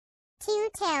to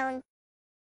town.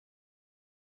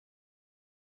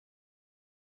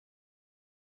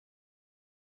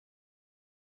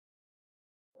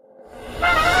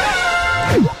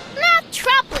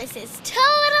 Metropolis is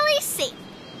totally safe,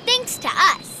 thanks to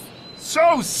us.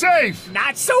 So safe!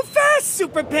 Not so fast,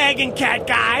 Super Peg and Cat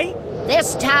Guy!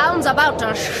 This town's about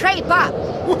to shape up!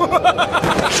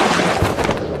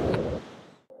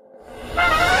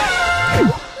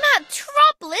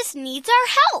 Metropolis needs our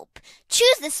help.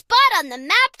 Choose the spot on the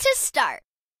map to start.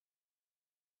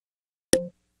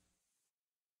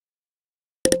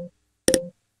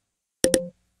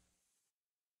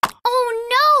 Oh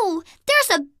no!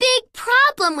 There's a big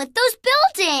problem with those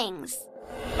buildings!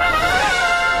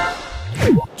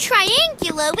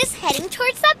 Triangulo is heading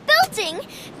towards that building.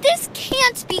 This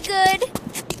can't be good.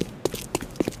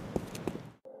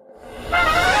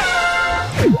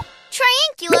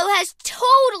 Triangulo has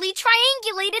totally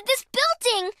triangulated this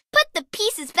building. Put the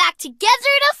pieces back together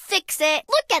to fix it.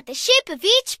 Look at the shape of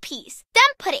each piece, then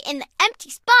put it in the empty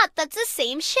spot that's the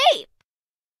same shape.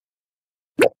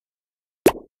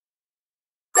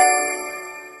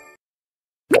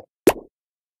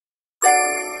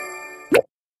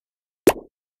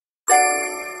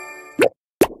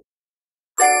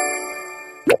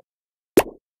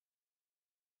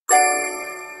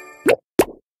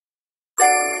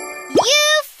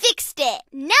 You fixed it!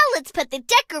 Now let's put the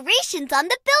decorations on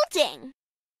the building.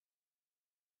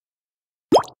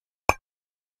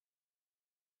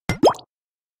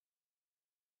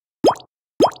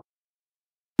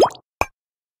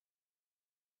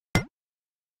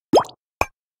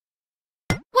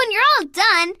 When you're all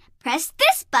done, press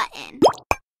this button.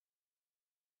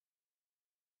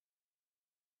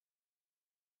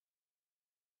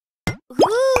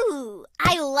 Ooh,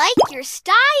 I like your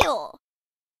style.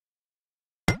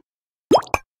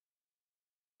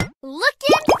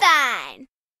 Looking fine.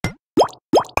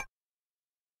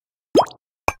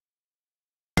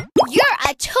 You're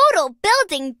a total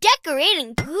building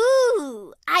decorating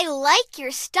guru. I like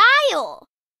your style.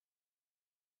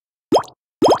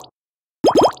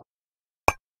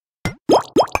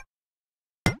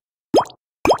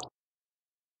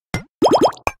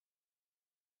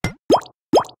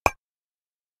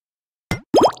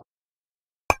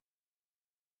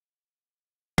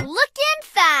 Looking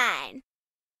fine.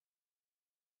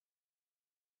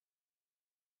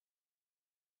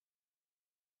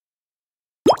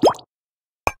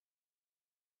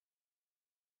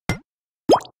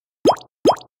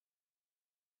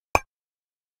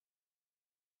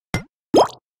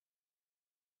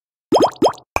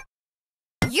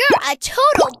 You're a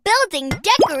total building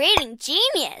decorating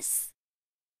genius.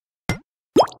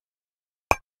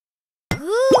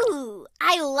 Ooh,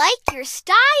 I like your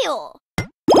style.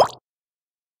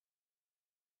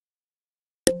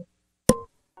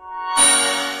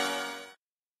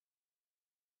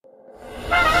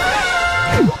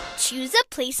 Choose a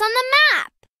place on the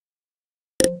map.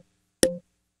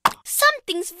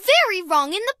 Something's very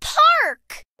wrong in the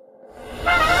park.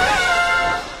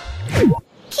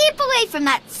 Keep away from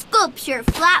that sculpture,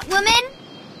 flat woman.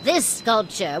 This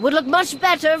sculpture would look much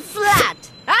better flat!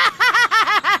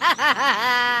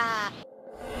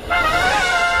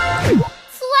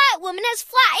 Flat woman has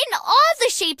flattened all the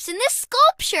shapes in this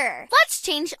sculpture. Let's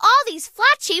change all these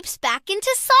flat shapes back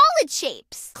into solid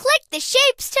shapes. Click the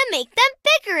shapes to make them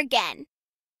bigger again.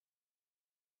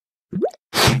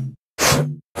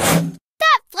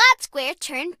 That flat square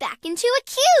turned back into a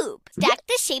cube. Stack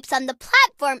the shapes on the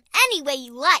platform any way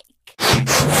you like.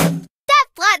 That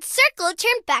flat circle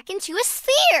turned back into a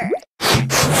sphere.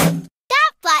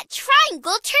 That flat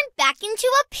triangle turned back into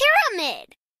a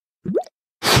pyramid.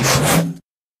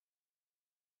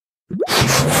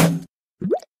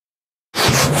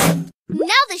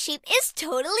 Now the shape is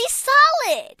totally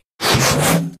solid.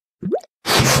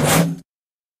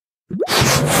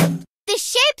 The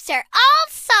shapes are all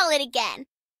solid again.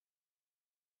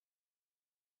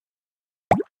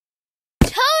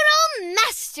 Total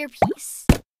masterpiece.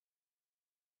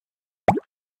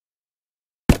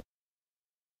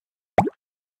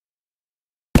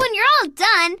 When you're all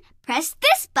done, press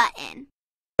this button.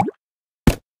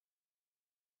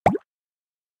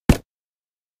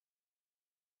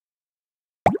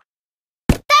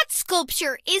 That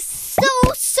sculpture is so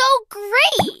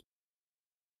great!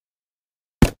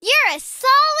 You're a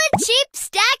solid shape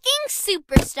stacking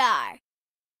superstar.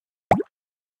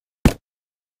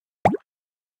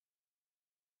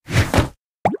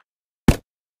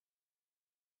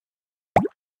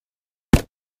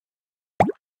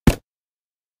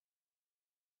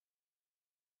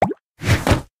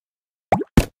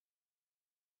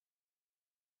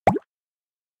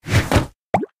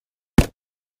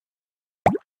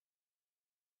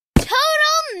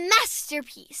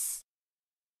 masterpiece.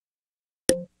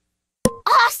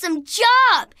 Awesome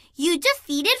job! You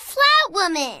defeated Flat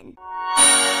Woman!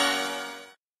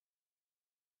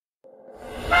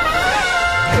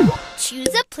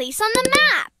 Choose a place on the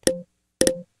map.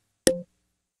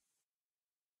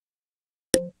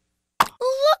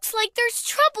 Looks like there's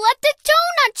trouble at the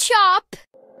donut shop.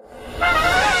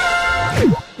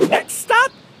 Next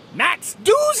stop, Max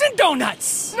Do's and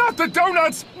Donuts. Not the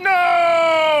donuts!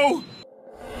 No!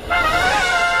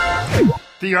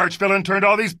 The arch villain turned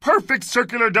all these perfect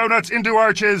circular donuts into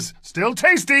arches. Still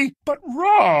tasty, but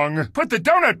wrong. Put the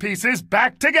donut pieces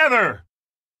back together.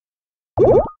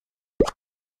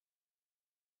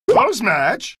 Close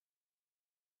match.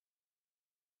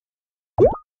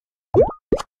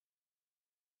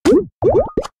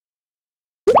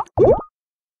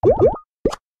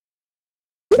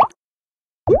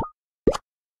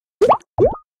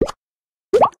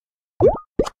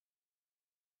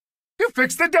 You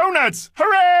fixed the donuts!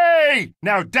 Hooray!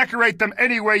 Now decorate them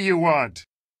any way you want.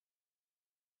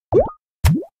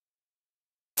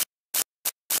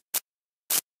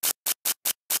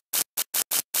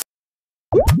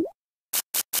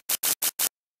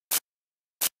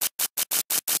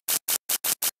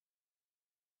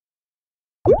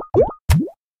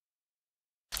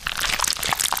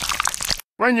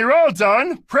 When you're all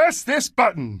done, press this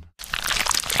button.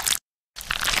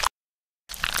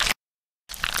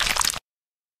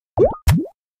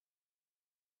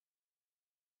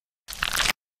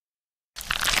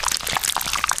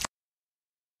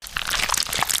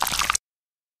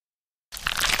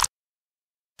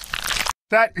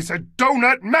 That is a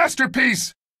donut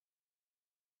masterpiece!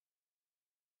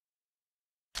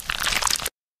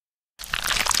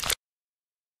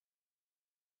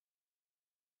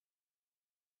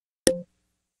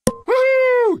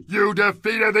 Woo! You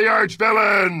defeated the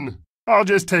arch-villain! I'll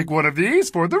just take one of these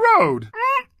for the road.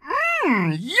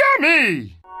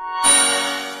 Yummy!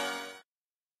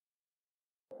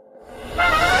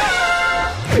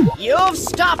 You've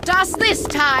stopped us this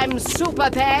time,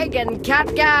 Super Peg and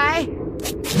Cat Guy.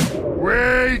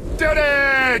 We did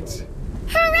it!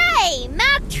 Hooray!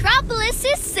 Mactropolis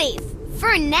is safe.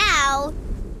 For now.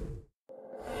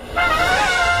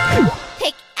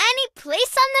 Pick any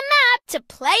place on the map to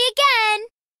play again.